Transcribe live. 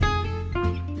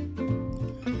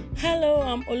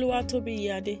I'm Oluwatobi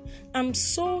Iyade. I'm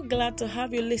so glad to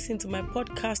have you listen to my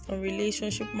podcast on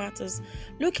Relationship Matters.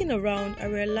 Looking around, I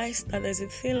realized that there's a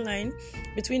thin line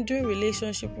between doing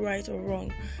relationship right or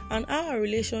wrong, and how our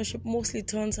relationship mostly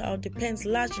turns out depends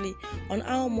largely on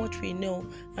how much we know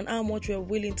and how much we are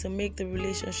willing to make the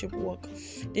relationship work.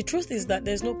 The truth is that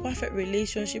there's no perfect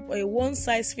relationship or a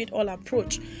one-size-fits-all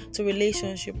approach to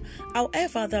relationship.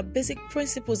 However, there are basic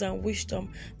principles and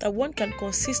wisdom that one can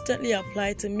consistently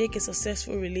apply to make a successful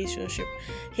relationship.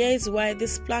 Here is why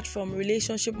this platform,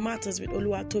 Relationship Matters with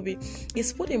Oluwatobi,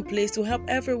 is put in place to help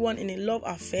everyone in a love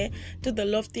affair do the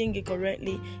love thing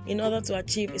correctly in order to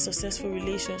achieve a successful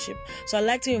relationship. So I'd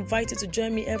like to invite you to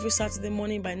join me every Saturday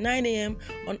morning by 9 a.m.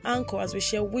 on Anchor as we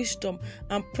share wisdom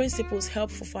and principles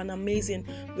helpful for an amazing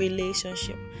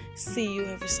relationship. See you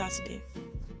every Saturday.